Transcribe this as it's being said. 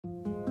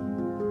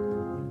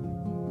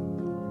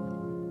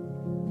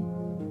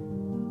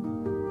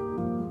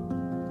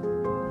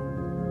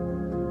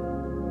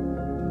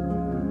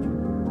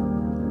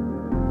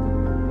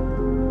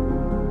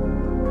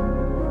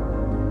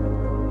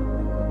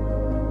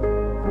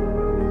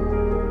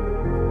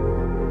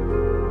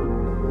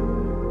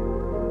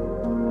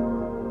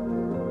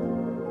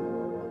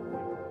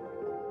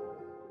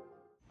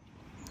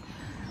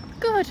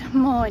Good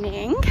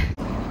morning,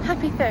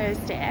 happy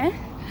Thursday.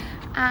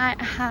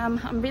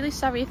 I'm really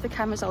sorry if the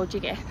camera's all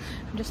jiggy.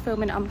 I'm just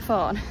filming it on my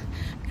phone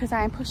because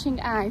I'm pushing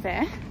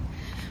Ivy.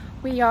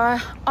 We are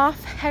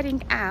off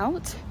heading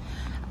out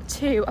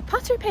to a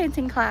pottery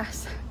painting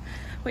class,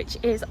 which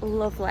is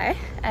lovely.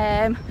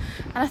 And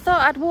I thought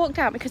I'd walk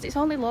down because it's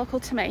only local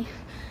to me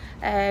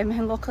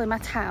and local in my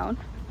town.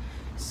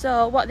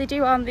 So what they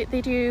do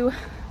they do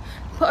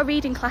put a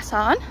reading class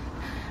on,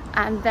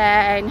 and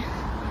then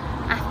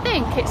I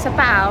think it's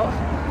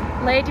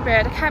about Lady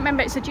Bird. I can't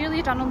remember, it's a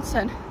Julia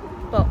Donaldson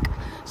book.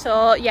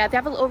 So yeah, they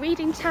have a little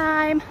reading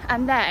time,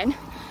 and then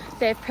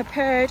they've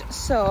prepared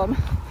some,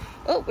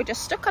 oh, we're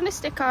just stuck on a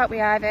stick, aren't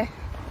we, Ivy?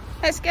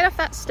 Let's get off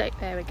that stick,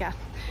 there we go.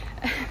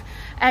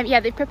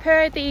 Yeah, they've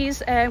prepared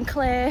these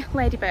clay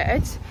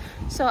ladybirds,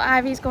 so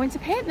Ivy's going to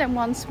paint them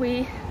once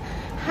we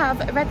have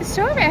read the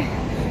story.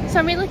 So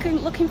I'm really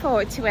looking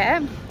forward to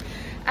it.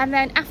 And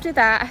then after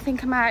that, I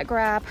think I might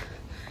grab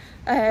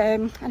a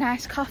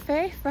nice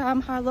coffee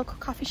from our local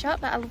coffee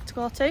shop that I love to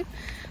go to,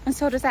 and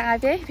so does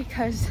Ivy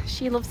because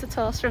she loves the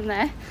toast from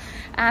there,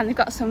 and they've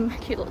got some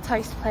cute little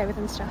toys to play with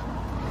and stuff.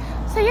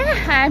 So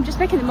yeah, I'm just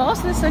making the most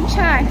of the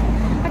sunshine.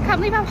 I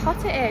can't believe how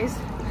hot it is.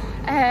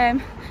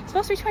 It's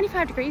supposed to be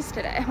 25 degrees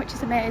today, which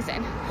is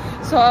amazing.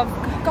 So I've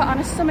got on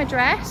a summer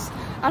dress,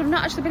 and I've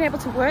not actually been able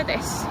to wear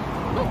this.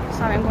 Oh,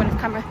 sorry, I'm going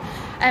off camera.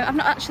 I've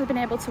not actually been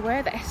able to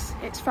wear this.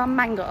 It's from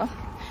Mango.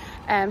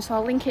 So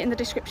I'll link it in the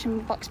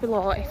description box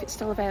below if it's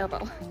still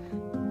available.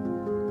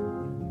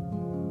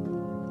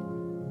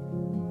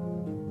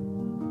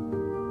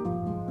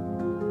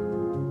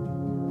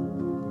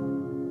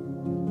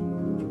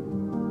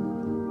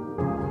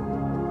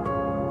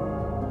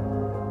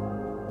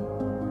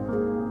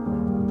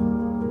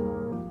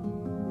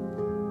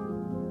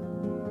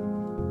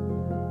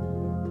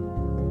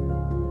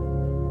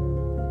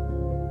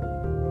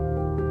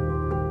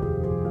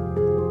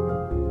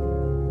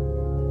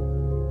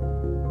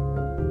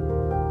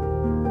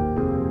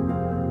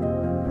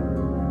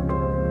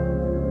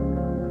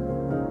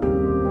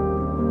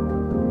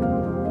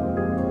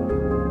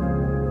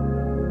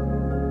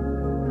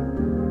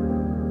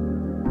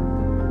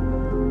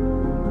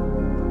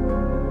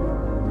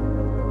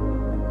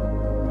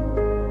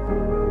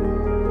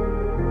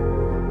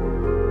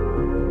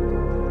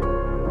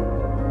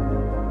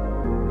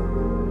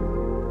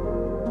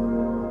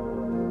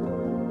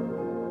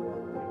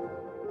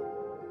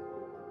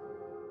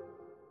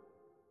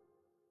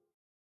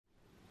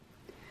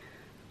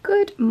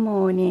 Good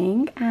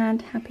morning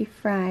and happy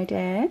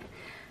Friday.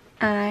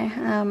 I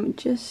am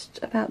just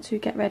about to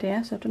get ready,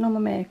 so I've done all my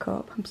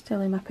makeup. I'm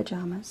still in my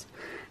pyjamas.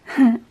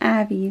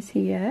 Ivy's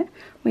here.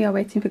 We are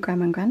waiting for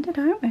Grandma and Grandad,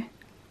 aren't we,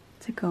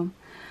 to come?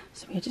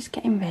 So we're just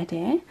getting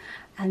ready,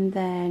 and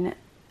then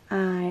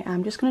I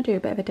am just going to do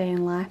a bit of a day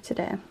in life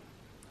today.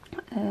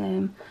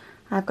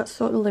 I've got to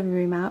sort the living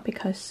room out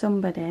because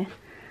somebody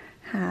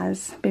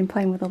has been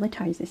playing with all the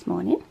toys this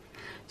morning.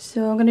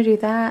 So I'm going to do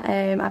that.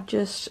 I've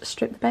just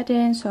stripped the bed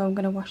in, so I'm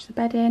going to wash the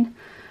bed in,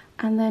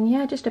 and then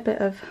yeah, just a bit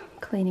of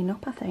cleaning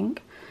up, I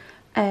think.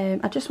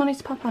 I just wanted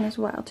to pop on as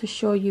well to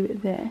show you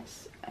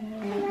this.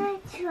 Can I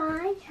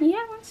try?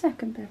 Yeah, 1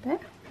 second, baby.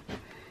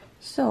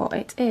 So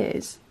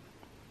it's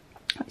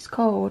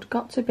called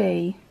Got to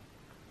Be,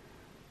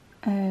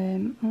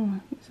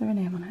 oh, is there a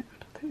name on it? I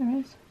don't think there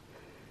is.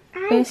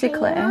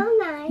 Basically,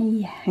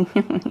 yeah,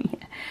 yeah.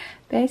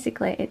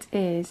 Basically it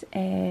is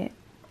a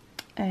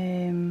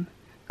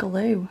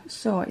glue,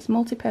 so it's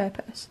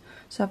multi-purpose.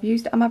 So I've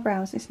used it on my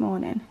brows this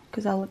morning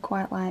because I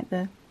quite like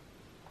the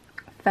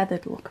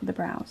feathered look of the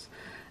brows,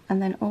 and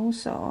then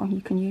also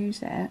you can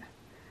use it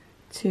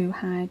to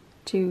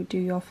do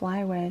your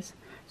flyaways.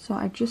 So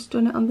I've just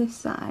done it on this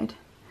side.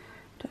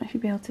 Don't know if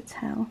you'll be able to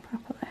tell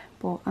properly,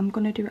 but I'm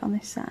going to do it on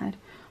this side.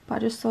 But I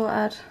just thought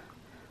I'd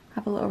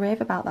have a little rave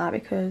about that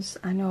because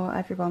I know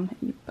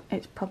everyone,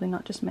 it's probably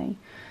not just me,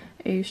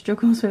 who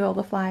struggles with all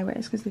the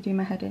flyaways because they do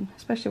my head in,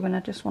 especially when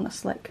I just want a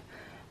slick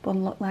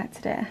bun look like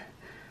today.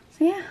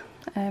 So yeah,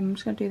 I'm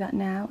just going to do that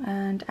now,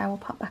 and I will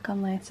pop back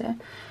on later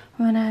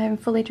when I'm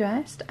fully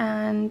dressed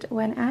and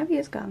when Ivy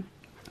is gone.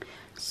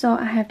 So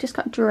I have just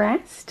got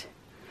dressed.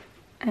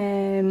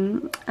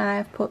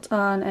 I've put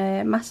on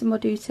a Massimo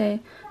Dutti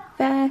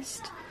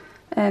vest,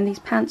 and these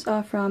pants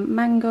are from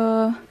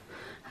Mango.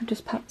 I've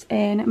just popped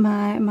in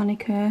my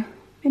Monica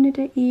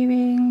Benedict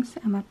earrings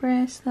and my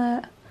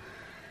bracelet.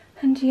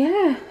 And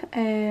yeah,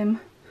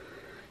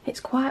 it's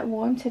quite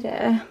warm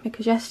today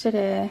because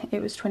yesterday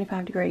it was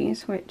 25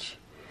 degrees, which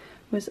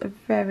was a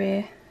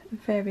very,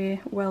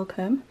 very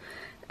welcome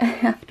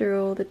after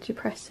all the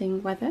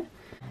depressing weather.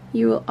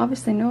 You will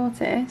obviously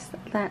notice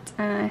that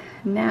I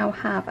now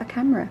have a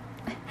camera.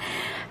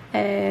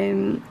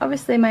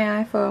 Obviously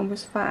my iPhone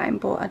was fine,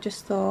 but I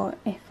just thought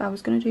if I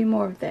was going to do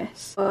more of this,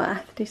 so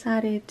I've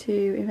decided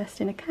to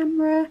invest in a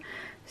camera.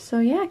 So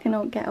yeah, I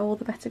can get all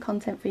the better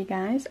content for you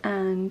guys,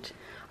 and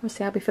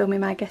obviously I'll be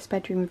filming my guest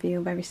bedroom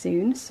reveal very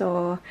soon,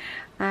 so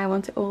I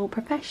want it all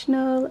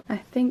professional. I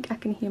think I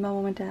can hear my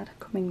mum and dad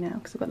coming now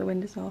because I've got the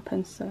windows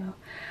open, so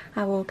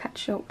I will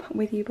catch up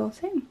with you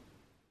both soon.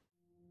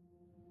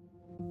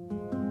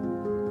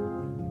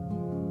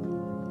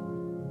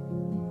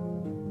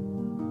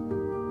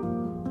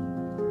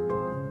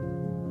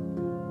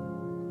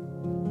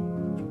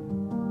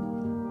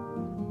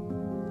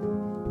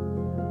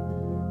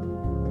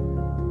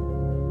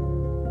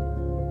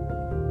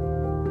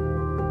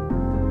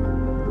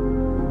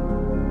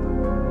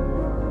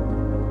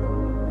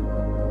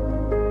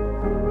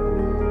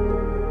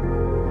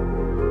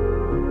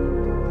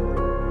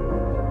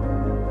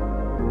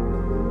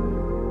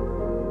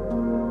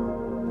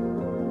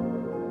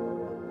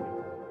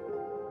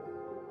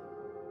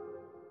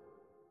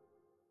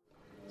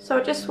 So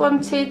I just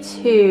wanted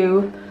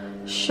to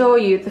show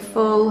you the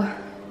full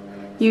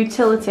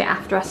utility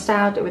after I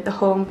styled it with the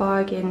Home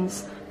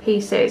Bargains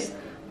pieces,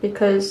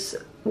 because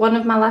one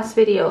of my last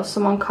videos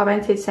someone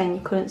commented saying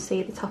you couldn't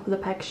see the top of the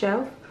peg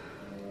shelf,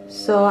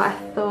 so I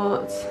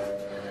thought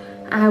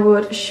I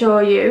would show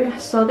you.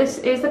 So this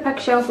is the peg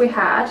shelf we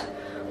had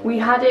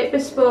it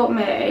bespoke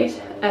made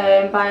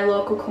by a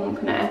local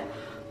company,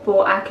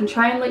 but I can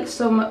try and link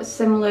some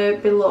similar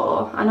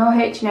below. I know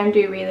H&M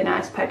do really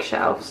nice peg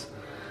shelves.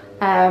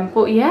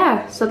 But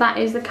yeah, so that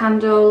is the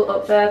candle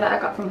up there that I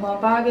got from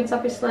Home Bargains,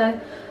 obviously,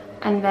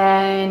 and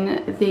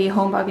then the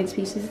Home Bargains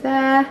pieces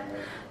there.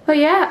 But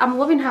yeah, I'm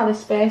loving how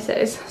this space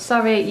is.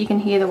 Sorry you can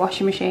hear the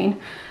washing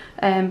machine,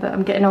 but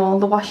I'm getting all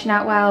the washing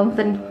out while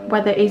the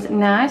weather is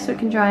nice so it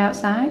can dry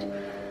outside.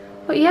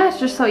 But yeah,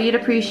 just thought you'd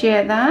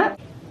appreciate that.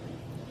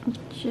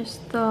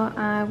 Just thought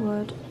I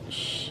would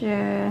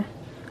share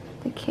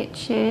the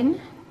kitchen.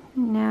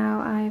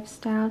 Now I've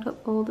styled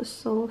up all the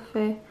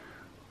sulphur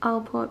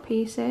Allport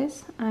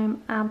pieces.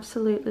 I'm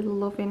absolutely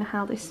loving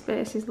how this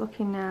space is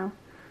looking now,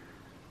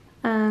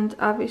 and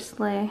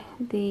obviously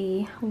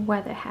the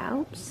weather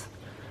helps.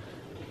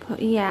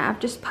 But yeah,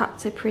 I've just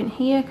popped a print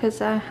here because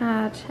I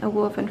had a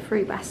woven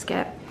fruit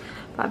basket,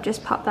 but I've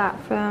just popped that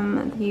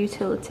from the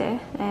utility.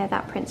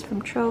 That print's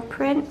from Trove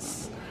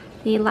Prints.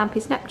 The lamp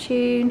is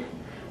Neptune.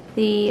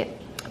 The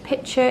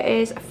picture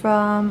is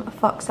from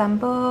Faux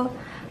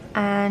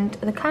and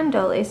the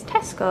candle is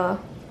Tesco,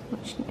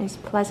 which is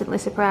pleasantly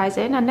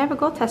surprising. I never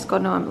go Tesco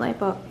normally,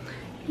 but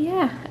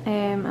yeah,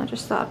 I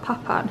just thought I'd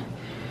pop on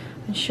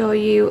and show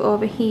you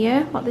over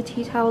here what the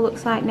tea towel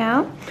looks like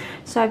now.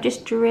 So I've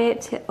just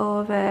draped it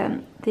over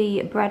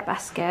the bread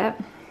basket.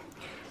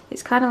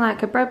 It's kind of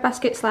like a bread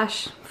basket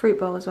slash fruit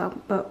bowl as well,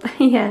 but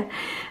yeah.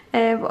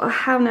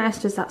 How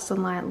nice does that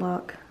sunlight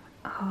look?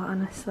 Oh,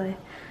 honestly,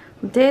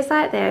 days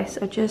like this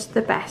are just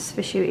the best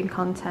for shooting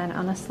content,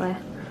 honestly.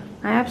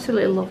 I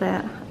absolutely love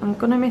it. I'm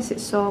gonna miss it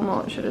so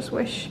much. I just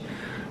wish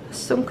the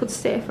sun could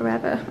stay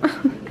forever.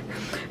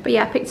 But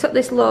yeah, I picked up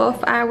this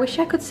loaf. I wish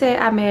I could say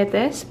I made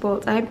this,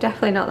 but I'm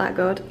definitely not that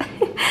good.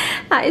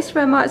 That is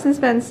from Marks and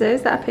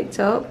Spencer's that I picked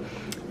up.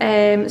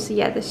 So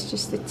yeah, this is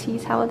just the tea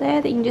towel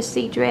there that you can just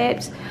see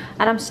draped.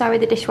 And I'm sorry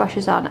the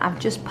dishwasher's on.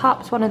 I've just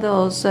popped one of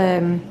those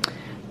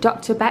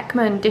Dr.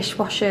 Beckman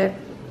dishwasher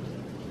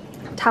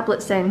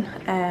tablets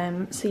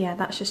in. So yeah,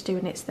 that's just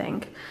doing its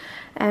thing.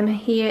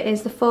 Here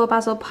is the Faux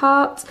basil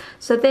pot.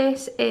 So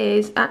this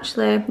is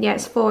actually, yeah,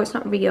 it's faux, it's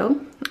not real.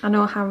 I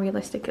know how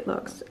realistic it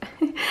looks.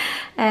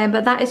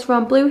 But that is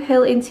from Blue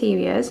Hill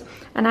Interiors,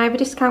 and I have a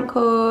discount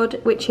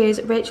code which is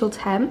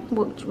Rachel10,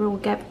 which will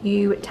give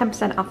you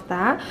 10% off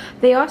that.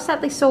 They are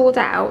sadly sold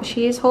out.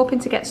 She is hoping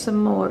to get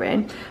some more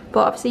in,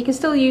 but obviously you can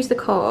still use the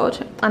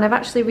code. And I've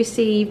actually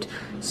received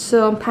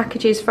some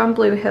packages from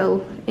Blue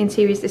Hill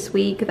Interiors this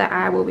week that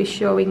I will be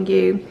showing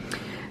you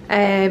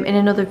in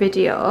another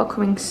video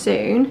coming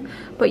soon.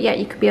 But yeah,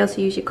 you could be able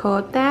to use your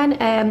code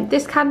then.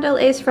 This candle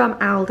is from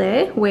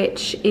Aldi,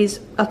 which is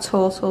a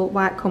total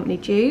White Company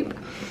dupe.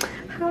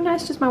 How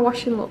nice does my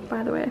washing look,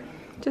 by the way?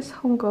 Just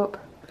hung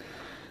up.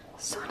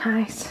 So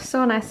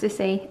nice to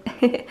see.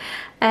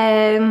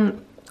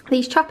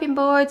 These chopping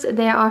boards,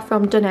 they are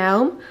from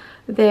Dunelm.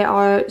 They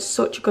are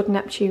such a good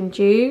Neptune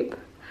dupe.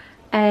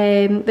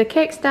 The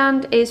cake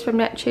stand is from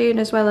Neptune,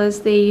 as well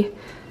as the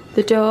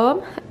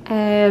dome.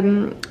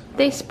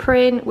 This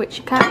print, which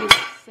you can't really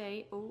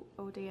see,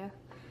 oh dear,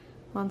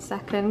 1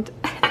 second.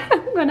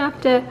 I'm gonna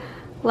have to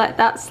let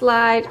that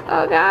slide.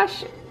 Oh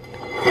gosh.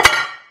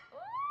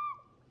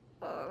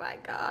 Oh my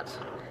god,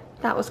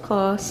 that was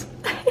close.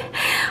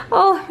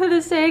 All for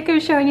the sake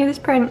of showing you this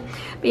print.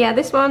 But yeah,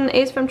 this one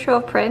is from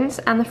Trove Prints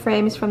and the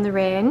frame is from the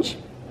range.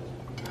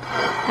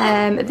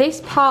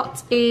 This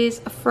pot is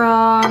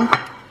from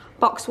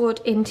Boxwood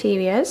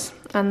Interiors,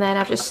 and then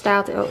I've just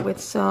styled it up with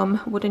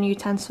some wooden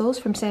utensils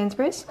from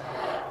Sainsbury's.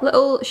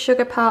 Little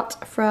sugar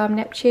pot from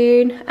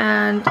Neptune,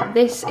 and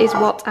this is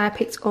what I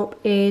picked up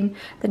in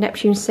the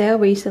Neptune sale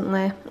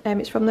recently.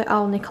 It's from the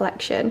Alney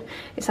collection.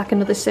 It's like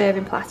another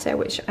serving platter,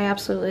 which I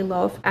absolutely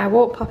love. I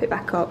won't pop it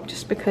back up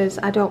just because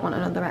I don't want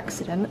another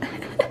accident.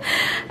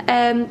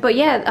 But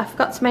yeah, I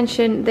forgot to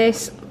mention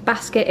this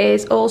basket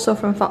is also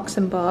from Fox &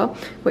 Bow,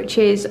 which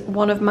is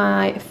one of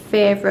my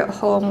favourite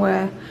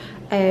homeware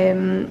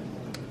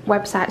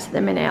websites at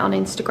the minute on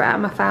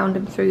Instagram. I found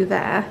them through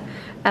there.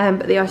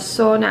 But they are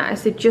so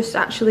nice. They just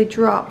actually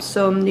dropped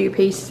some new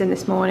pieces in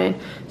this morning,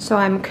 so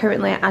I'm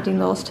currently adding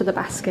those to the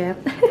basket.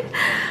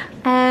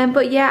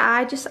 But yeah,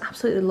 I just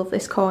absolutely love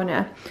this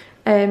corner.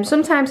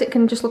 Sometimes it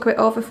can just look a bit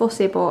over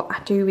fussy, but I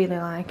do really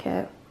like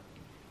it.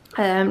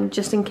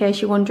 Just in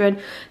case you're wondering,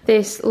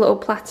 this little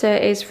platter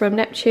is from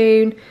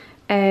Neptune.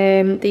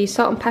 The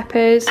salt and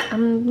peppers,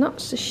 I'm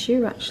not so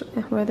sure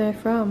actually where they're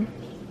from.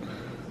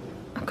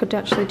 I could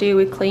actually do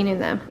with cleaning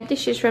them.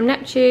 Dishes from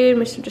Neptune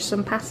with just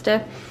some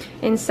pasta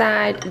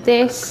inside.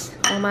 This,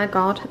 oh my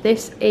god,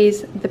 this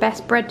is the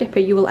best bread dipper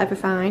you will ever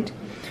find.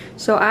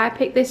 So I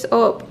picked this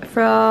up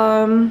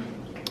from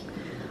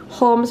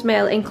Holmes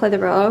Mill in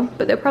Clitheroe,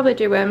 but they'll probably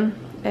do them.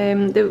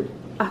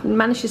 I've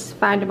managed to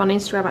find them on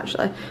Instagram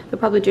actually. They'll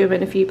probably do them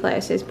in a few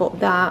places, but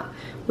that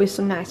with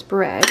some nice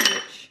bread,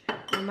 which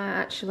I might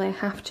actually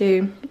have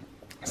to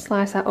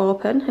slice that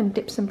open and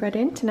dip some bread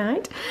in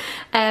tonight.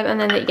 And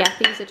then yeah,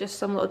 these are just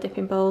some little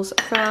dipping bowls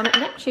from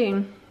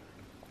Neptune.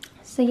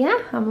 So yeah,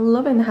 I'm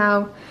loving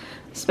how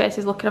the space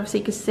is looking. Obviously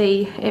you can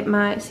see, it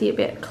might see a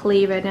bit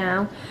clearer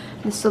now.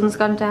 The sun's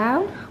gone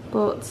down,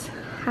 but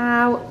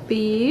how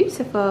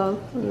beautiful.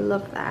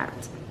 Love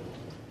that.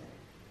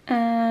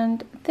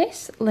 And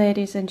this,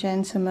 ladies and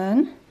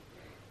gentlemen,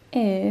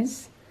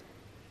 is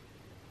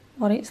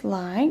what it's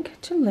like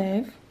to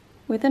live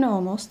with an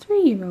almost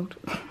 3-year-old.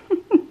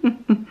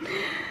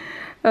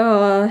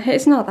 Oh,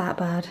 it's not that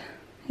bad.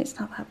 It's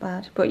not that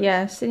bad. But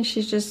yeah, since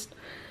she's just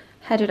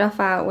headed off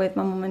out with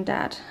my mum and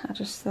dad, I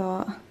just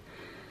thought,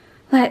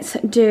 let's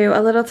do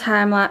a little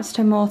time lapse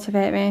to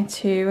motivate me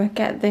to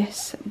get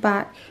this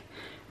back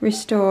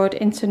restored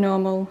into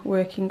normal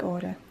working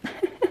order.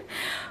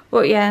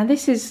 But yeah,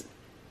 this is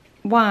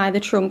why the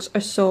trunks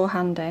are so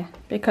handy,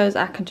 because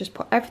I can just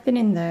put everything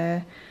in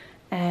there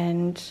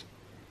and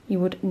you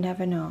would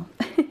never know.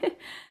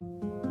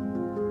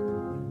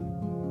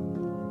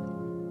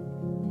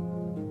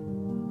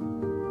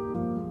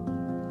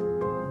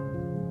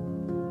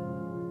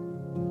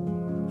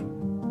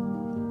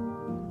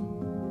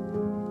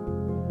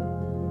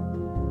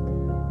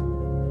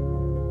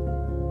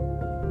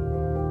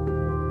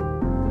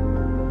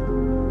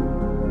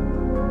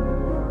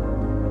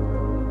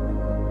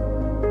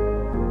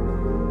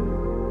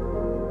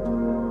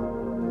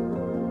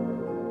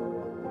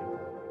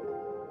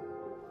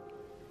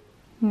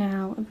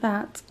 Now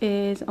that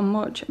is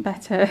much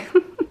better.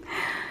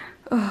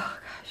 Oh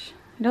gosh,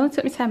 it only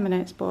took me 10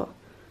 minutes, but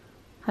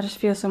I just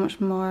feel so much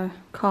more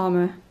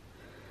calmer,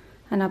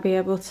 and I'll be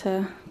able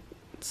to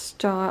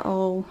start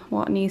all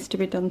what needs to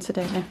be done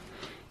today,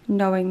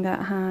 knowing that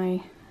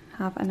I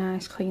have a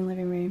nice clean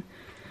living room.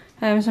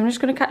 So I'm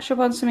just going to catch up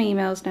on some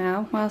emails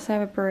now whilst I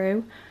have a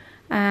brew,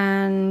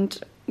 and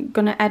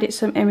going to edit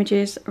some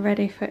images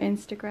ready for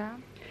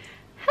Instagram.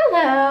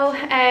 Hello,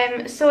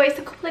 so it's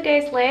a couple of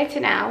days later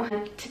now.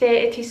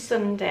 Today it is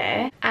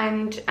Sunday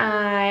and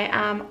I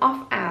am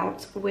off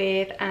out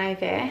with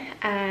Ivy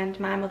and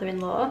my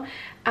mother-in-law,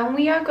 and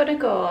we are going to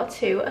go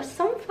to a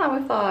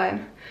sunflower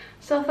farm.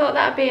 So I thought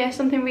that would be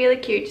something really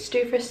cute to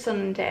do for a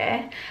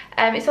Sunday.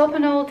 It's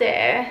open all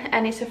day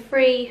and it's a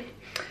free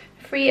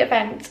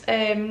event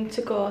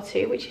to go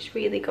to, which is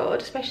really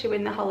good, especially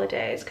in the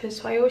holidays,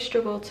 because I always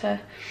struggle to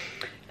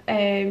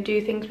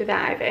do things with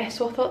Ivy,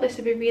 so I thought this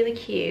would be really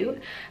cute.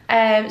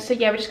 So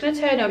yeah, we're just going to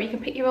turn up. You can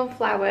pick your own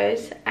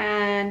flowers,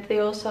 and they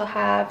also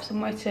have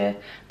somewhere to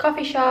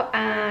coffee shop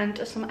and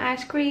some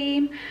ice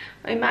cream.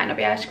 It might not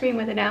be ice cream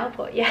with an L,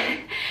 but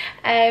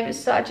yeah.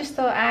 So I just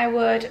thought I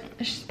would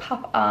just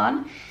pop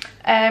on.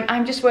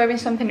 I'm just wearing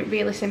something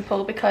really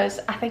simple because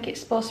I think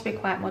it's supposed to be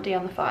quite muddy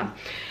on the farm.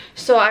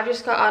 So I've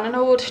just got on an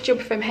old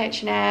jumper from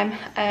H&M,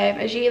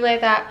 a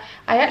gilet that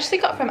I actually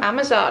got from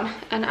Amazon,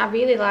 and I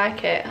really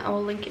like it. I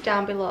will link it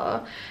down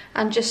below.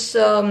 And just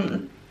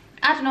some,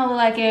 I don't know,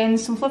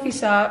 leggings, some fluffy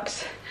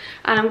socks,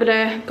 and I'm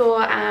gonna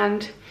go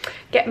and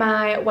get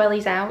my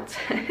wellies out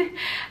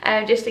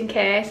just in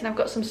case. And I've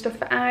got some stuff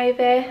for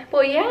Ivy.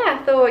 But yeah,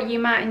 I thought you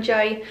might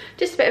enjoy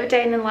just a bit of a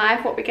day in the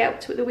life, what we get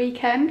up to at the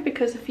weekend,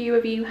 because a few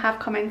of you have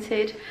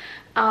commented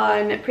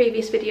on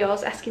previous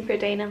videos asking for a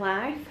day in the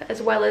life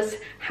as well as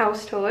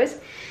house tours.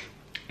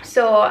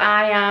 So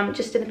I am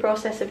just in the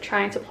process of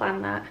trying to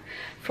plan that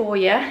for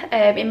you.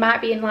 It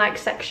might be in like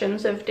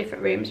sections of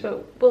different rooms,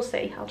 but we'll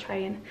see. I'll try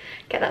and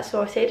get that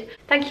sorted.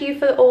 Thank you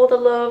for all the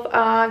love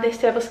on this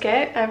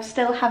tablescape. I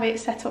still have it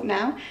set up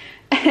now.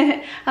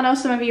 I know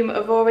some of you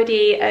have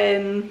already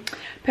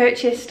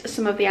purchased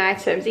some of the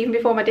items even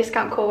before my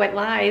discount code went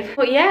live.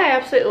 But yeah, I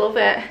absolutely love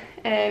it.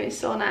 It's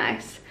so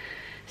nice.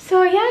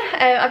 So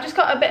yeah, I've just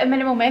got a bit of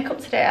minimal makeup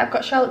today. I've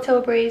got Charlotte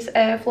Tilbury's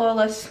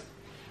Flawless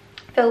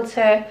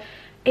filter.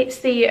 It's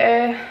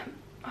the,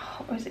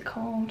 what is it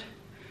called?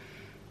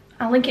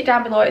 I'll link it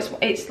down below.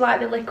 It's like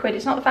the liquid.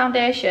 It's not the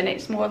foundation,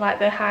 it's more like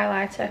the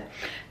highlighter.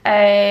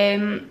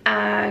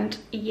 And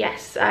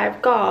yes,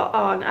 I've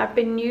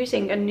been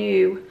using a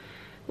new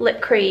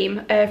lip cream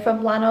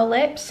from Lano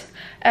Lips.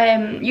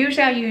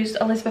 Usually I use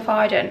Elizabeth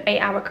Arden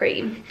 8-hour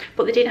cream,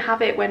 but they didn't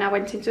have it when I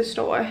went into the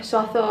store, so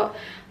I thought,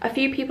 a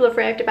few people have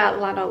raved about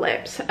the Lano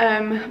Lips,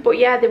 but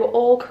yeah, they were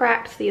all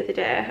cracked the other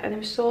day and they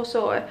were so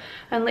sore,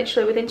 and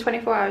literally within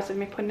 24 hours of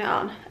me putting it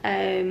on,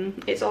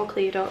 it's all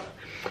cleared up.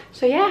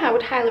 So yeah, I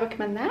would highly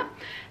recommend that.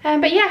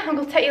 But yeah, I'm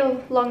going to take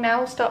you along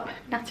now. I'll stop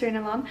nattering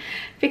along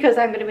because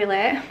I'm going to be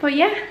late. But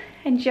yeah,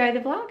 enjoy the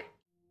vlog.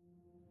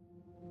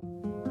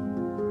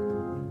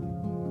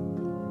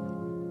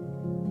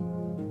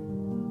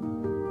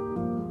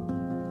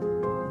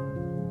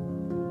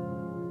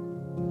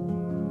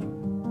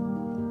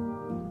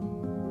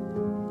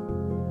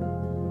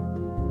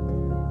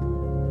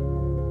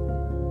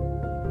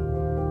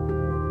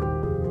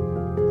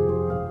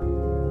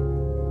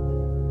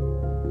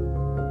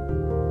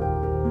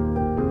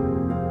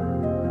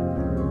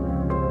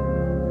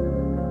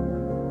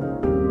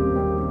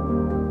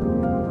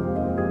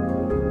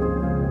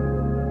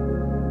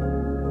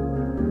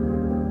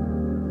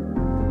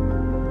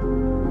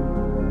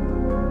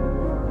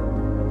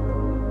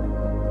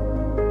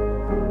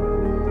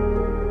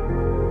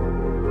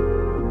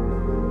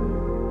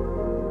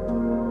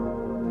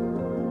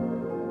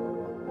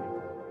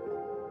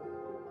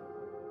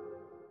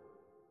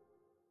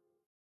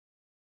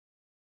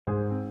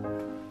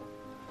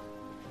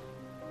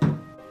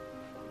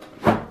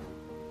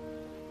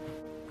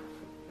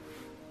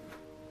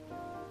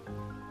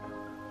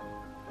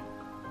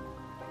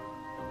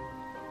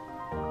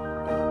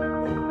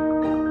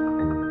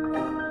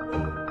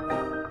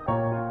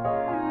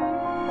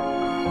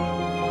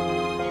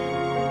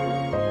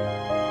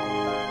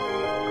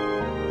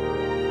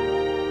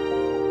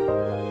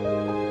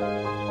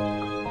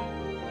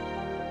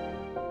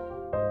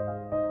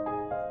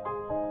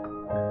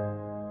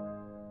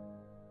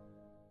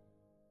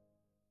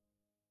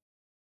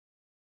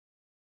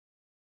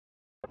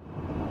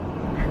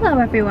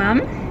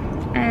 everyone.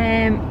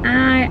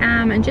 I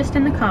am just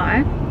in the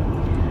car.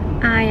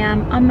 I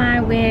am on my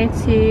way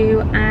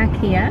to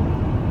IKEA.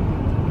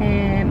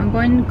 I'm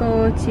going to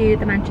go to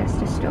the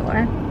Manchester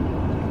store,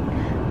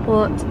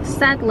 but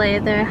sadly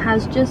there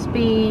has just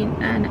been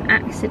an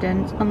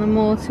accident on the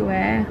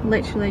motorway,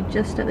 literally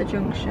just at the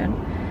junction,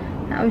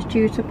 that I was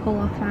due to pull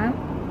off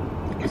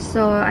at.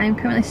 So I'm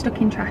currently stuck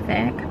in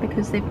traffic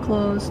because they've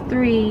closed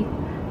 3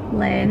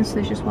 lanes, so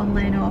there's just 1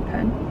 lane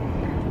open.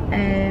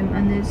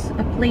 And there's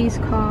a police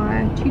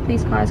car, 2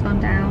 police cars gone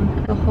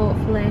down. So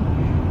hopefully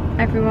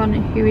everyone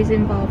who is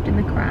involved in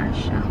the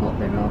crash, I hope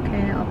they're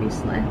okay,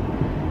 obviously.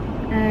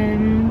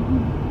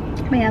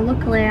 But yeah,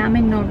 luckily I'm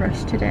in no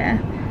rush today.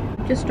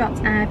 I've just dropped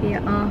Ivy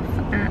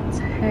off at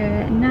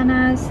her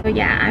nana's. So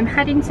yeah, I'm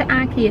heading to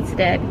IKEA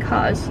today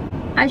because,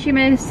 as you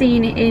may have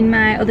seen in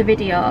my other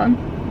video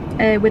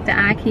with the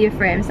IKEA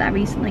frames that I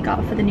recently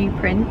got for the new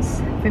prints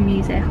from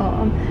Use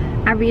Home,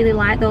 I really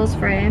like those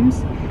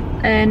frames,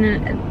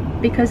 and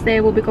because they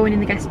will be going in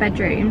the guest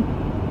bedroom,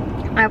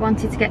 I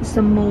wanted to get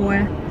some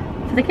more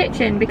for the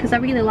kitchen because I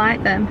really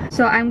like them.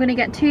 So I'm going to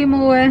get 2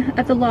 more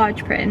of the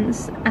large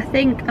prints. I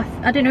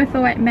don't know if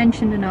I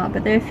mentioned or not,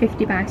 but they're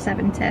 50 by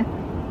 70.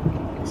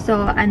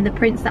 So, and the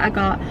prints that I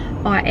got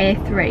are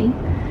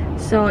A3.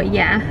 So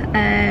yeah,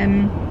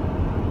 I'm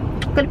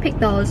going to pick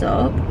those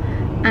up.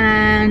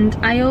 And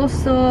I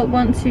also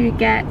want to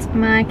get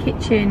my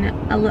kitchen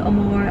a little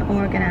more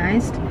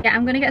organised. Yeah,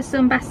 I'm going to get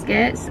some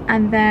baskets,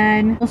 and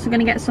then also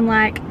going to get some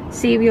like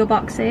cereal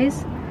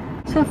boxes.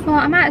 So I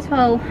thought I might as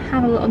well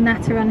have a little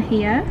natter on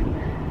here.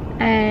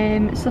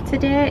 So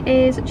today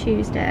is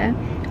Tuesday,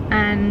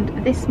 and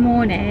this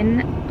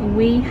morning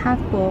we have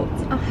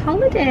booked a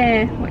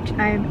holiday, which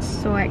I'm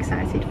so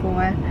excited for.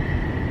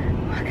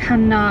 I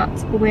cannot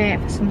wait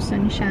for some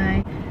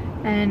sunshine.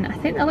 And I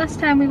think the last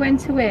time we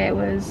went away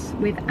was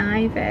with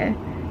Ivy.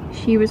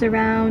 She was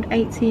around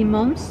 18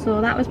 months,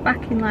 so that was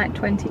back in like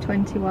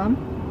 2021,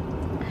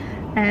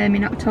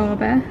 in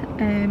October.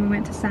 We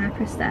went to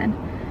Cyprus then.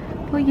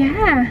 But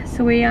yeah,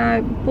 so we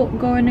are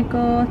going to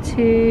go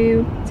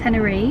to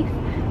Tenerife,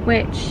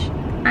 which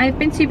I've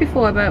been to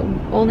before, but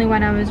only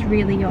when I was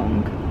really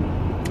young.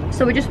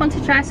 So we just want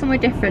to try somewhere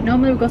different.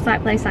 Normally we go to like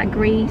a place like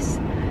Greece.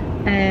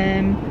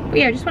 But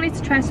yeah, I just wanted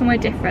to try somewhere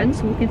different,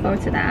 so I'm looking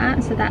forward to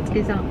that. So that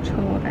is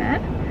October.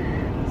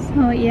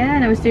 So yeah,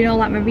 and I was doing all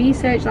like my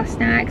research last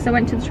night because I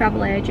went to the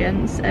travel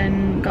agents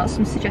and got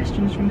some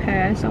suggestions from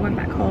her, so I went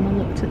back home and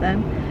looked at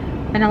them.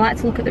 And I like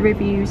to look at the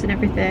reviews and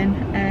everything,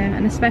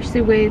 and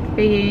especially with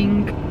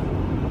being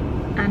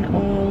an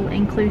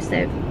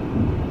all-inclusive,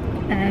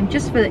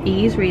 just for the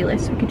ease really,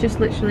 so we could just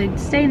literally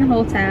stay in the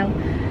hotel.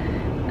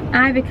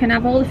 Ivy can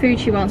have all the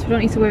food she wants. We don't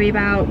need to worry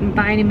about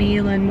buying a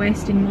meal and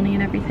wasting money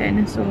and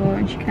everything. So,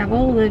 and she can have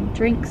all the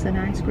drinks and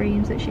ice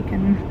creams that she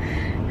can,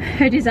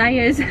 her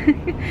desires.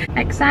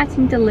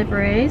 Exciting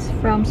deliveries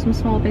from some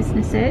small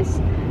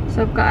businesses.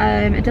 So I've got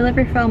a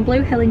delivery from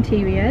Blue Hill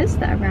Interiors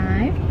that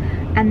arrived,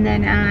 and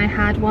then I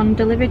had one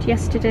delivered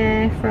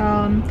yesterday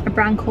from a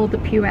brand called The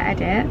Pure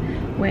Edit,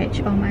 which,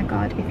 oh my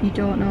god, if you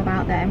don't know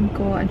about them,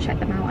 go and check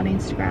them out on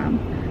Instagram.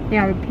 They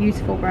are a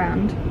beautiful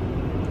brand.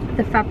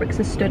 The fabrics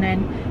are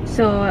stunning.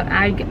 So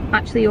I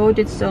actually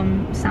ordered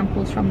some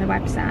samples from the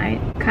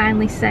website.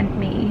 Kindly sent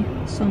me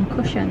some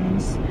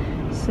cushions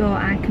so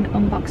I can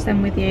unbox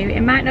them with you. It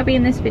might not be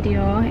in this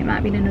video, it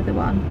might be in another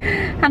one,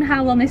 and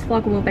how long this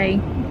vlog will be,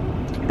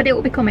 but it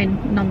will be coming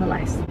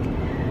nonetheless.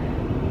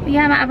 But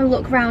yeah, I might have a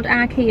look around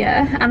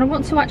IKEA, and I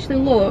want to actually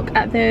look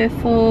at the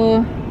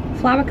Faux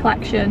flower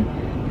collection,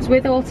 because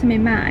with autumn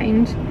in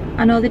mind,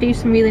 I know they do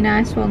some really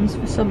nice ones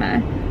for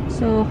summer.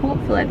 So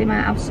hopefully they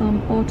might have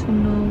some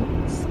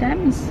autumnal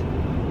stems,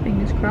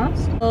 fingers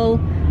crossed. I'll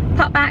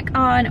pop back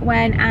on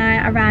when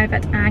I arrive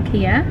at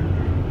IKEA,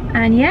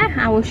 and yeah,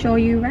 I will show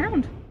you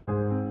around.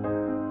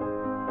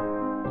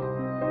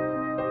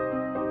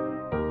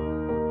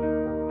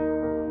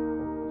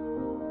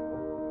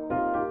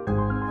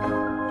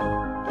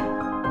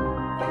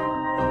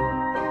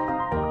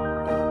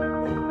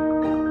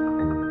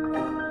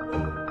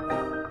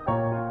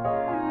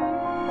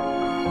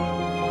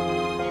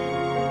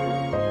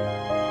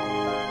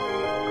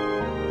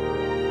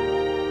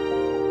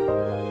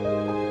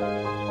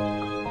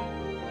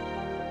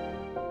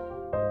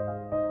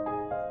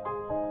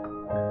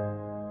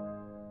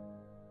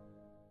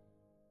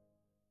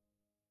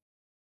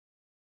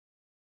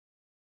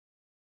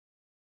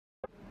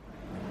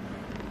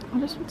 I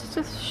just wanted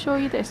to show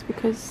you this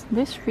because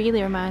this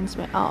really reminds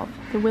me of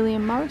the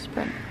William Morris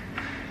print.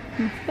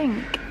 And I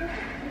think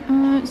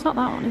it's not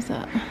that one, is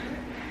it?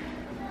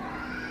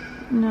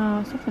 No,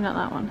 it's definitely not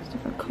that one. It's a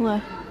different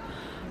colour.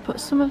 But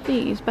some of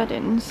these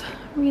beddings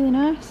are really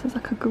nice. There's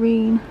like a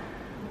green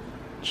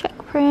check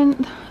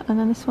print, and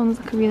then this one's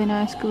like a really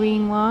nice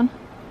green one.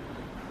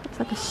 It's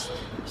like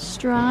a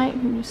stripe.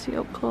 You can just see it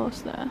up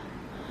close there.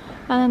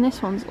 And then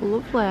this one's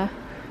lovely. I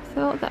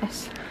thought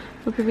this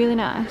would be really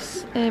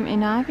nice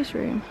in Ivy's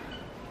room.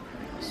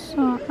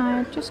 So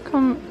I've just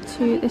come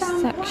to this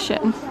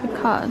section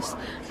because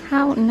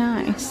how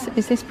nice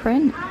is this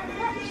print?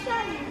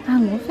 I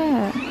love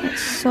it.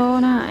 It's so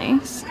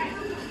nice.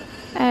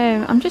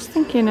 I'm just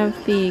thinking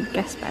of the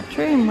guest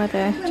bedroom,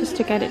 whether just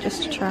to get it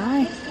just to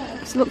try.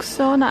 Because it looks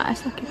so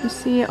nice, like if you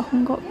see it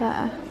hung up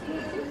there.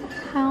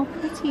 How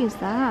pretty is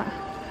that?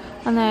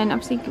 And then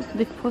obviously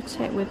they've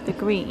put it with the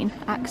green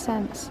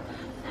accents.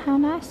 How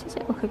nice does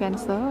it look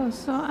against those?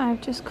 So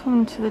I've just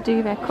come to the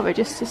duvet cover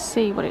just to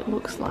see what it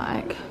looks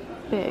like.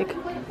 Big.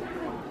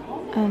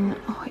 And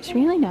oh, it's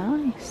really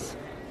nice.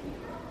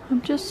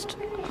 I'm just...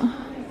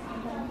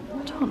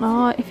 I don't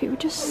know, if it were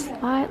just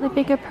slightly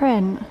bigger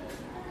print.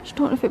 I just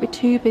don't know if it'd be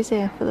too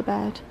busy for the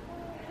bed.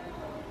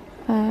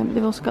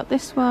 They've also got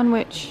this one,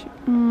 which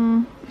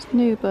is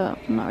new, but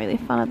I'm not really a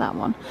fan of that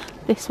one.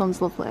 This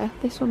one's lovely.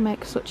 This one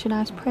makes such a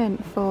nice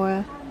print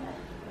for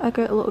a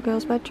little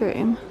girl's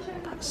bedroom.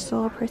 That's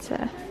so pretty.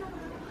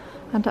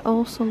 And I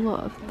also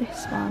love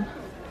this one.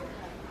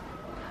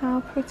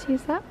 How pretty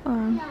is that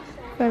one?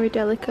 Very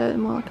delicate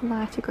and more like a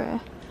lighter grey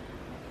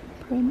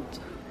print.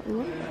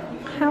 Look.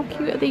 How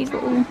cute are these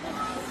little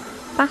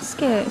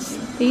baskets?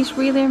 These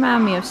really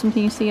remind me of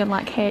something you see on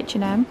like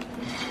H&M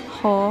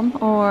Home,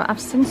 or I've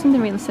seen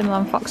something really similar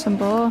on Fox and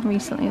Bow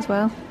recently as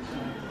well.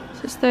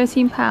 So it's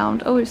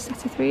 £13. Oh, it's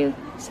set of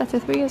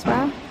three as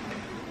well.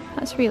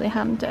 That's really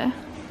handy.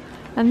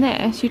 And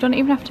this, you don't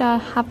even have to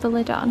have the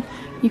lid on.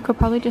 You could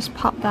probably just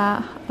pop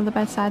that on the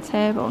bedside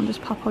table and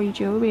just pop all your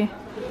jewellery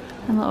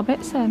and little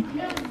bits in.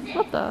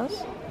 Love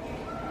those.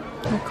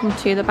 We'll come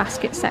to the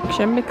basket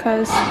section,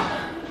 because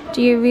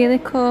do you really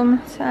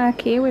come to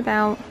IKEA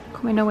without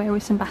coming away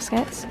with some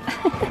baskets?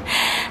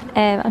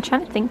 I'm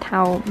trying to think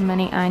how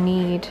many I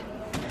need.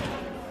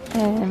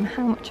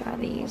 How much are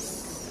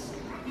these?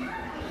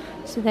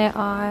 So they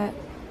are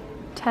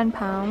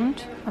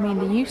 £10. I mean,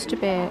 they used to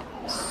be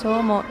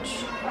so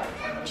much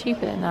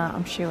cheaper than that,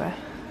 I'm sure.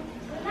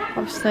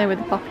 Obviously with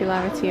the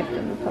popularity of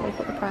them, they'll probably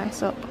put the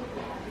price up.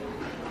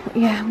 But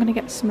yeah, I'm gonna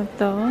get some of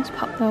those,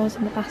 pop those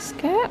in the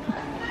basket.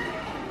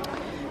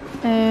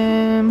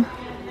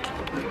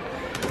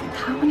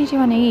 How many do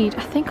I need?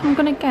 I think I'm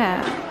gonna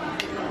get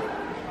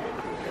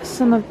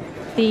some of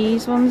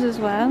these ones as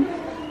well.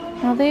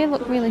 Now they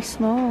look really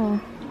small.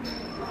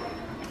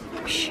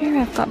 I'm sure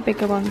I've got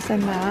bigger ones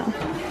than that.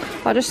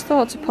 But I just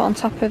thought to put on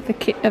top of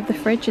the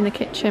fridge in the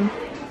kitchen,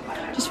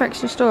 just for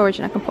extra storage,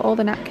 and I can put all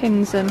the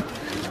napkins and,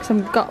 because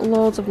I've got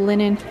loads of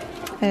linen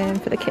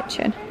for the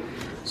kitchen.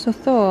 So I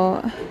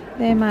thought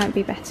they might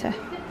be better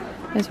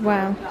as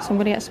well. So I'm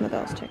gonna get some of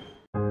those too.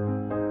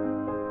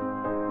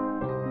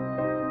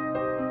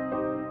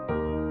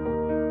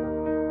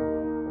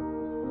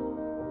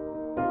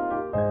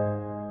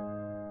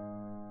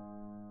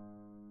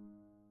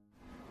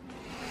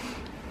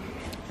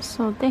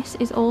 So this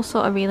is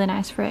also a really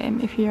nice frame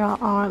if you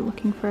are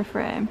looking for a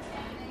frame.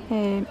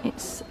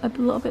 It's a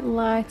little bit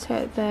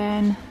lighter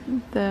than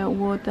the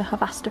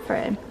Havasta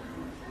frame,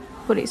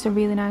 but it's a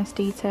really nice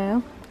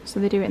detail. So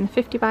they do it in the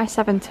 50 by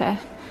 70,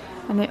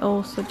 and they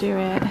also do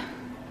it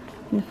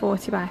in the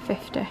 40 by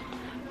 50. You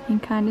can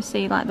kind of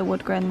see like the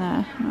wood grain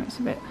there. I know it's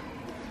a bit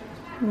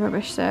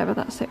rubbish there, but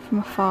that's it from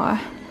afar.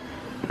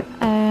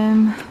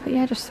 But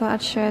yeah, just thought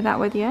I'd share that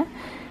with you.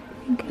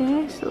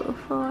 Okay, so little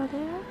floor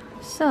there.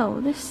 So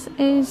this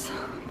is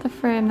the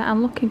frame that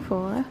I'm looking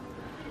for,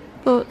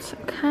 but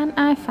can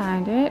I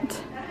find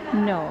it?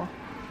 No.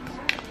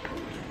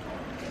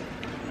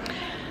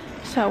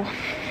 So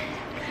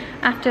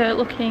after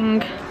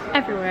looking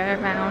everywhere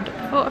around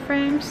photo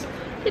frames,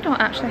 they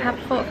don't actually have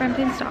photo frames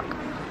in stock.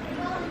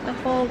 The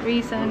whole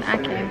reason I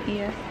came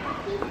here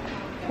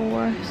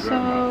for.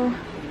 So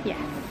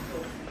yeah.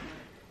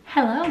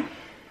 Hello.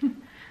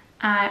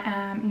 I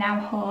am now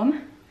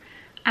home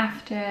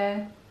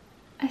after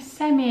a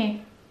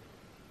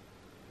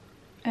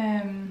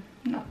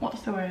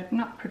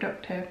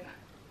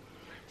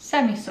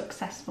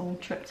semi-successful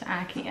trip to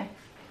IKEA.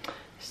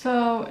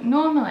 So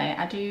normally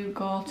I do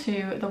go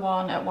to the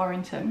one at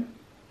Warrington,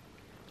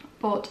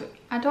 but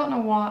I don't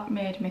know what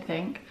made me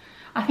think.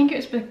 I think it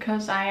was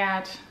because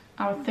I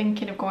was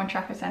thinking of going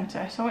Trafford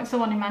Centre, so I went to the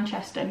one in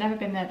Manchester. Never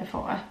been there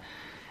before.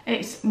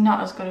 It's not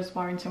as good as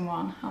Warrington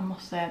one, I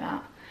must say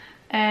that.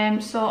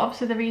 So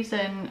obviously the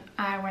reason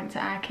I went to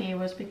IKEA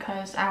was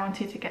because I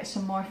wanted to get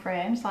some more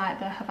frames like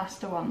the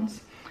Havasta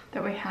ones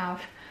that we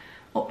have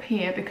up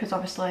here, because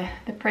obviously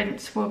the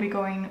prints will be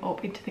going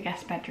up into the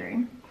guest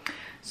bedroom.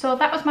 So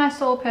that was my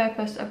sole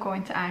purpose of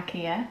going to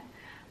IKEA.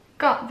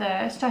 Got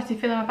there, started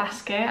filling my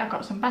basket. I've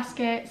got some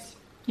baskets.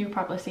 You'll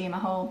probably see my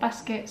whole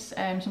baskets,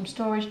 some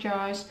storage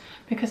jars,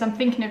 because I'm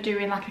thinking of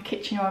doing like a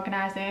kitchen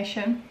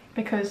organisation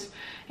because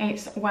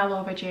it's well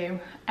overdue.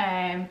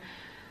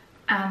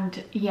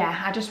 And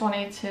yeah, I just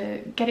wanted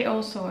to get it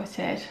all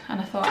sorted, and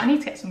I thought I need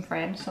to get some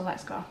frames, so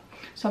let's go.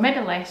 So I made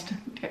a list,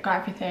 got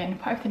everything,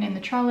 put everything in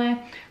the trolley,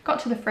 got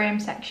to the frame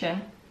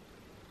section.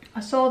 I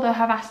saw the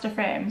Havasta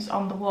frames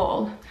on the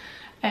wall,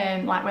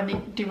 like when they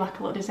do like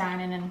a little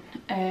designing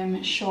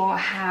and show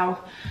how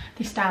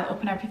they style it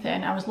up and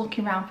everything. I was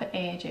looking around for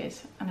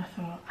ages, and I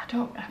thought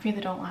I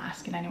really don't like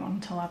asking anyone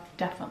until I've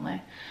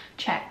definitely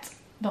checked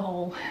the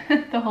whole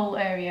the whole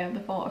area of the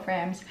photo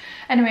frames.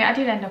 Anyway, I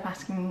did end up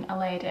asking a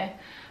lady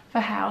for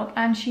help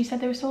and she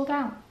said they were sold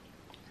out.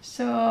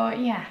 So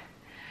yeah,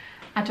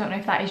 I don't know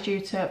if that is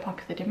due to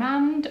popular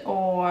demand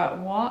or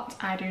what,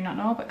 I do not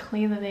know, but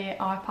clearly they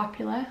are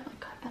popular. Oh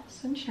god, that's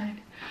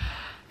sunshine,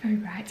 very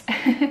bright.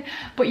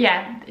 But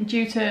yeah,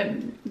 due to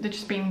they're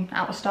just being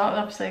out of stock,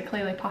 obviously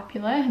clearly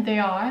popular, they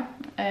are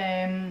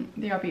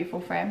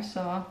beautiful frames,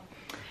 so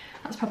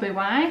that's probably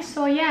why.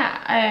 So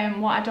yeah,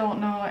 what I don't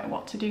know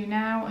what to do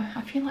now.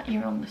 I feel like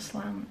you're on the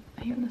slant.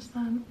 Are you on the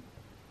slant?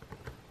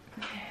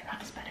 Okay,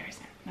 that's better,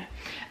 isn't it? No.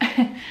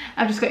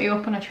 I've just got you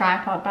up on a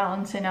tripod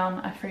balancing on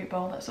a fruit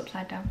bowl that's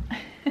upside down.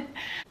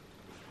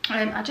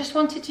 I just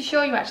wanted to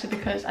show you actually,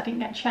 because I didn't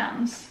get a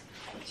chance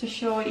to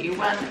show you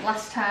when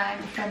last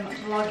time from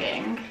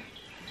vlogging.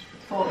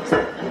 But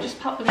I'll just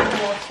pop them in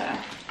water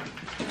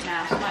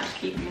now, so I might just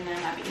keep them in there,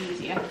 might be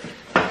easier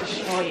to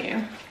show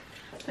you.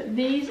 But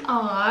these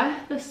are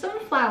the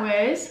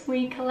sunflowers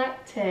we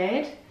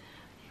collected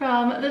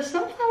from the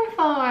sunflower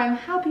farm.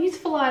 How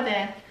beautiful are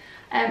they?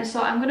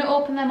 So I'm going to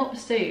open them up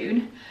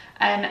soon,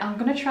 and I'm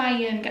going to try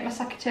and get my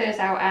secateurs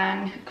out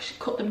and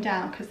cut them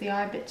down because they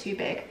are a bit too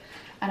big.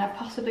 And I've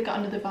possibly got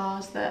another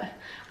vase that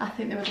I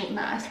think they would look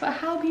nice. But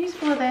how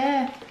beautiful are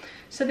they?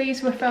 So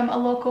these were from a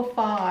local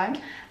farm,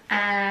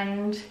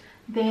 and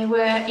they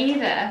were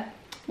either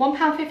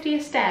 £1.50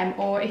 a stem,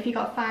 or if you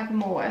got 5 or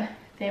more,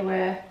 they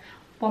were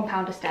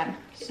 £1 a stem.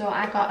 So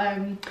I got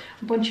a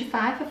bunch of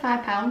 5 for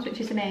 £5, which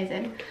is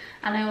amazing.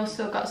 And I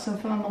also got some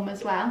for my mum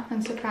as well,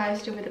 and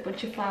surprised her with a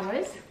bunch of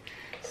flowers.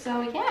 So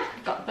yeah,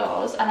 I got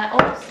those. And I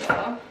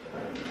also,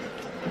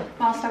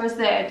 whilst I was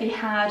there, they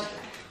had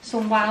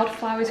some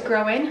wildflowers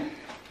growing.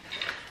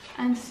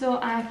 And so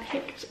I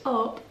picked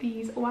up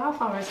these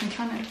wildflowers. I'm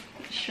trying to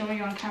show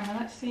you on camera.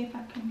 Let's see if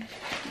I can,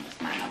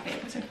 this might not be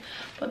able to.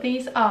 But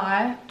these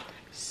are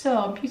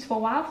so beautiful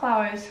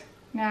wildflowers.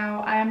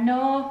 Now, I am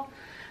no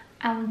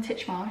Alan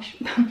Titchmarsh,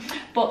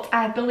 but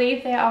I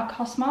believe they are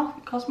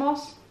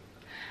Cosmos.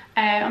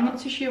 I'm not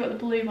too sure what the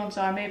blue ones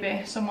are.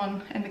 Maybe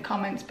someone in the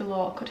comments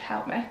below could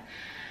help me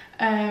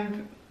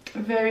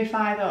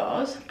verify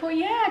those. But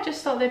yeah, I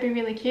just thought they'd be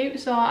really cute,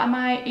 so I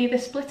might either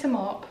split them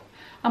up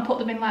and put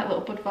them in like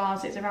little bud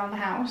vases around the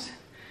house,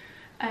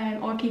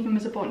 or keep them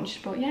as a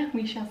bunch. But yeah,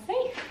 we shall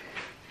see.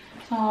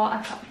 So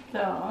I've got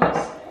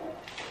those.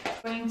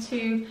 I'm going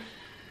to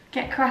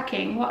get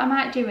cracking. What I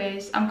might do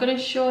is I'm going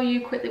to show you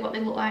quickly what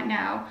they look like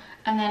now,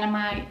 and then I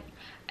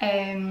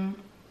might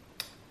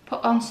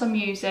put on some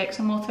music,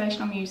 some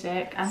motivational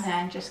music, and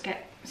then just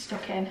get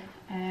stuck in.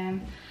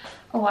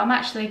 Oh, I'm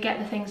actually get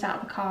the things out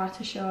of the car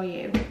to show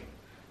you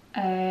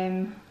what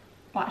I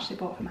actually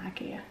bought from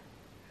IKEA.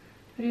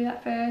 I'll do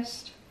that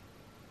first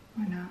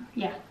or no?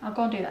 Yeah, I'll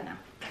go and do that now.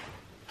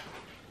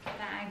 That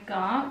I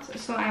got,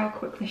 so I will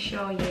quickly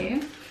show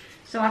you.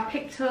 So I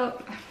picked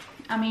up,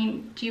 I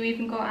mean, do you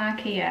even go to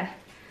IKEA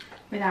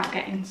without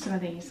getting some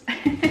of these?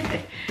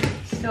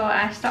 So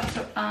I stocked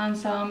up on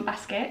some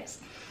baskets.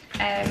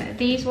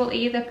 These will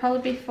either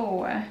probably be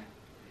for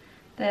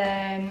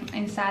the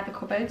inside the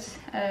cupboards,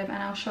 and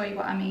I'll show you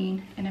what I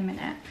mean in a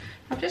minute.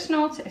 I've just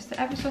noticed that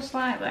ever so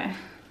slightly,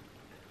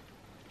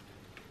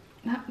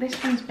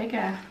 this one's bigger.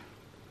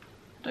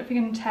 I don't know if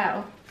you can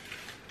tell,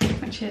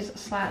 which is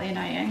slightly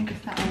annoying.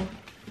 That'll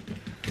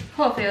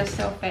hopefully it'll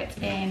still fit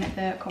in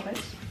the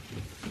cupboards.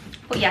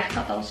 But yeah,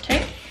 got those two.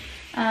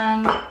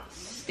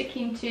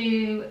 Sticking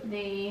to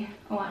the,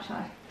 oh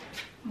actually,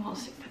 I'll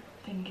stick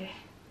that thingy.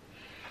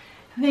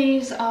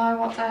 These are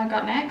what I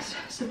got next.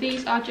 So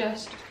these are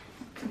just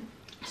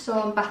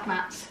some bath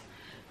mats.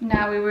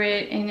 Now we were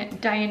in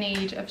dire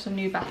need of some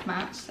new bath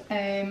mats.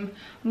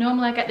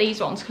 Normally I get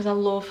these ones because I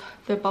love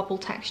the bobble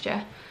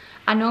texture.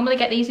 I normally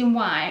get these in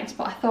white,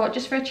 but I thought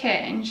just for a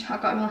change, I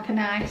got them like a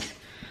nice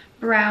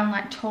brown,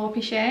 like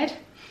taupey shade.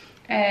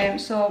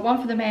 So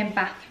one for the main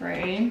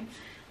bathroom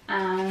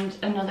and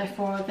another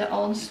for the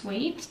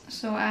ensuite,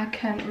 so I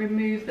can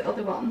remove the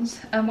other ones.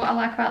 And what I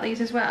like about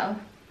these as well,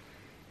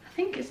 I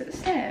think, is it the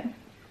same?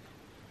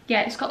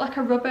 Yeah, it's got like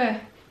a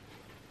rubber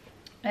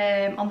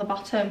on the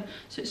bottom,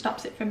 so it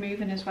stops it from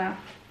moving as well.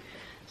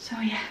 So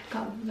yeah,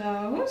 got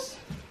those.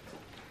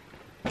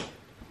 Put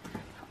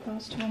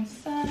those to one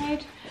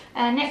side.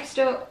 Next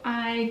up,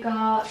 I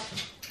got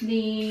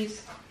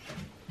these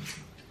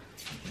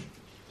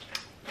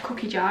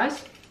cookie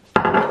jars.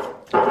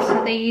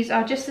 So these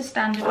are just the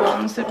standard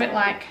ones. They're a bit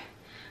like,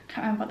 I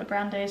can't remember what the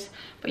brand is,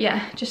 but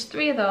yeah, just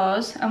 3 of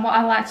those. And what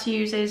I like to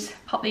use is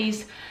pop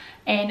these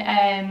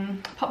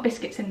in, pop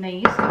biscuits in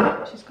these,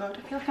 which is good.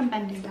 I feel like I'm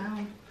bending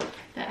down.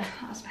 There,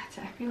 that's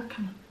better. I feel like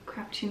I'm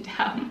crouching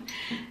down.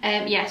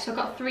 Yeah, so I've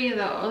got 3 of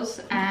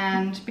those,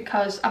 and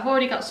because I've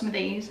already got some of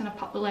these and I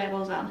popped the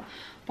labels on,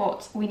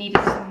 but we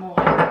needed some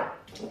more.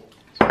 So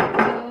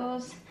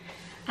those.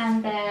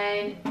 And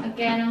then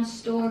again on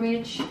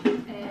storage,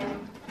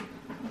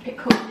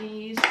 pick up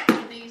these.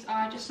 These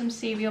are just some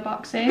cereal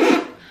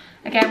boxes.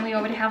 Again, we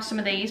already have some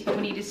of these, but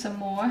we needed some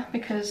more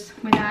because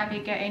with Ivy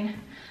getting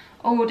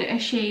older,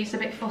 she's a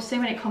bit fussy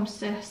when it comes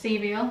to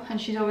cereal,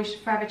 and she's always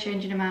forever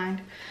changing her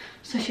mind.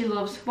 So she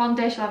loves, one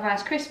day she'll have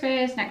Rice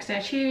Krispies, next day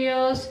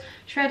Cheerios,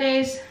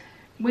 Shreddies,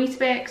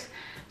 Weetabix.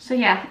 So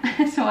yeah,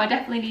 so I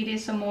definitely needed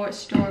some more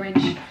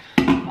storage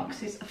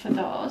boxes for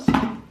those.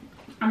 And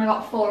I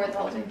got 4 of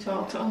those in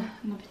total,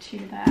 another 2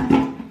 there.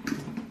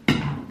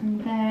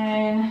 And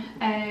then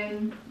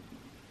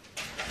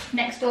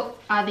next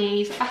up are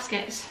these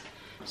baskets.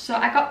 So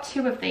I got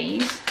 2 of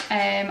these.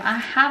 I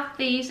have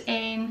these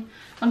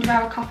under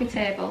our coffee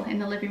table in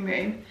the living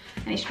room,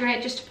 and it's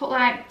great just to put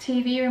like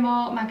TV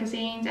remote,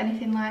 magazines,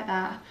 anything like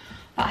that.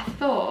 But I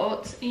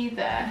thought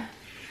either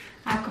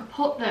I could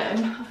put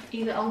them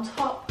either on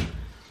top,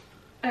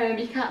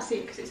 you can't see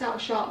it because it's out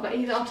of shot, but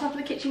either on top of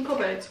the kitchen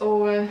cupboards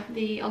or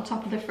on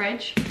top of the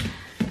fridge.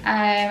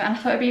 And I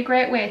thought it'd be a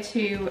great way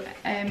to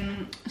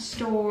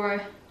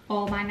store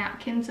all my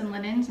napkins and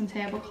linens and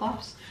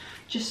tablecloths,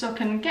 just so I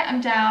can get them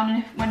down,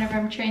 and whenever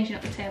I'm changing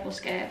up the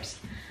tablescapes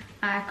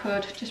I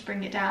could just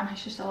bring it down.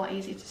 It's just a lot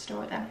easier to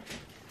store them.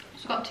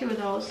 So I've got 2 of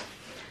those.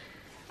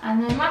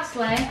 And then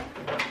lastly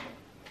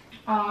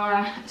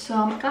are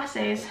some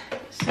glasses.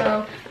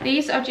 So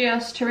these are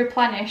just to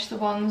replenish the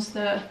ones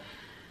that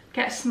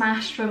get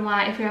smashed from,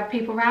 like, if we have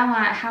people around,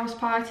 like house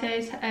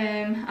parties.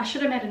 I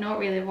should have made a note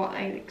really of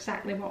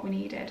exactly what we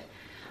needed,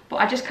 but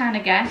I just kind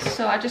of guessed.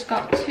 So I just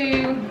got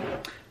 2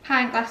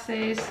 pint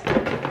glasses,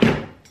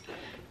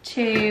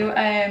 2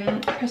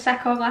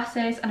 Prosecco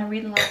glasses, and I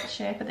really like the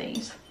shape of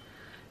these.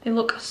 They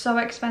look so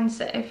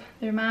expensive.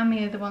 They remind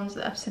me of the ones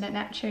that I've seen at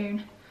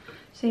Neptune.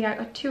 So yeah, I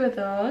got 2 of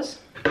those.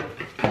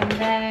 And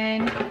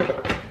then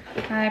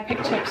I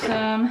picked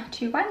up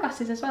 2 wine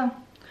glasses as well.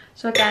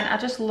 So again, I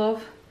just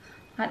love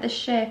like the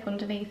shape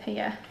underneath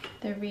here.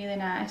 They're really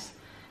nice.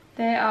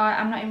 They are,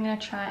 I'm not even going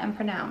to try and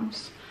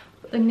pronounce,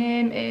 but the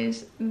name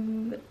is, I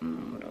don't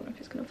know if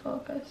it's going to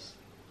focus.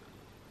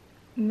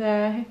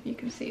 There, if you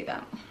can see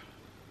that.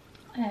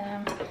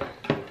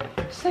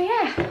 So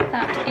yeah,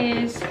 that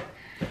is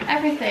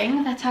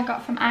everything that I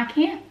got from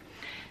IKEA.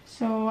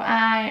 So what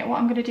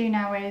I'm going to do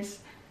now is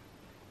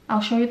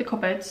I'll show you the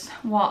cupboards,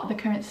 what the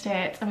current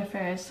state of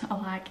affairs are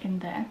like in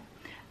there,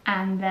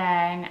 and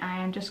then I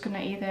am just going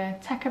to either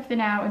take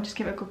everything out and just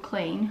give it a good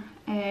clean.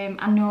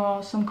 I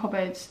know some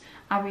cupboards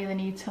I really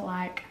need to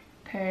like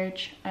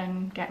purge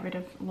and get rid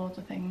of loads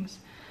of things,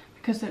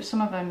 because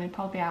some of them will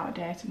probably be out of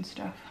date and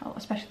stuff,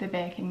 especially the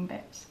baking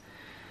bits.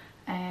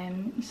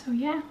 So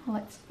yeah,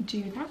 let's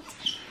do that.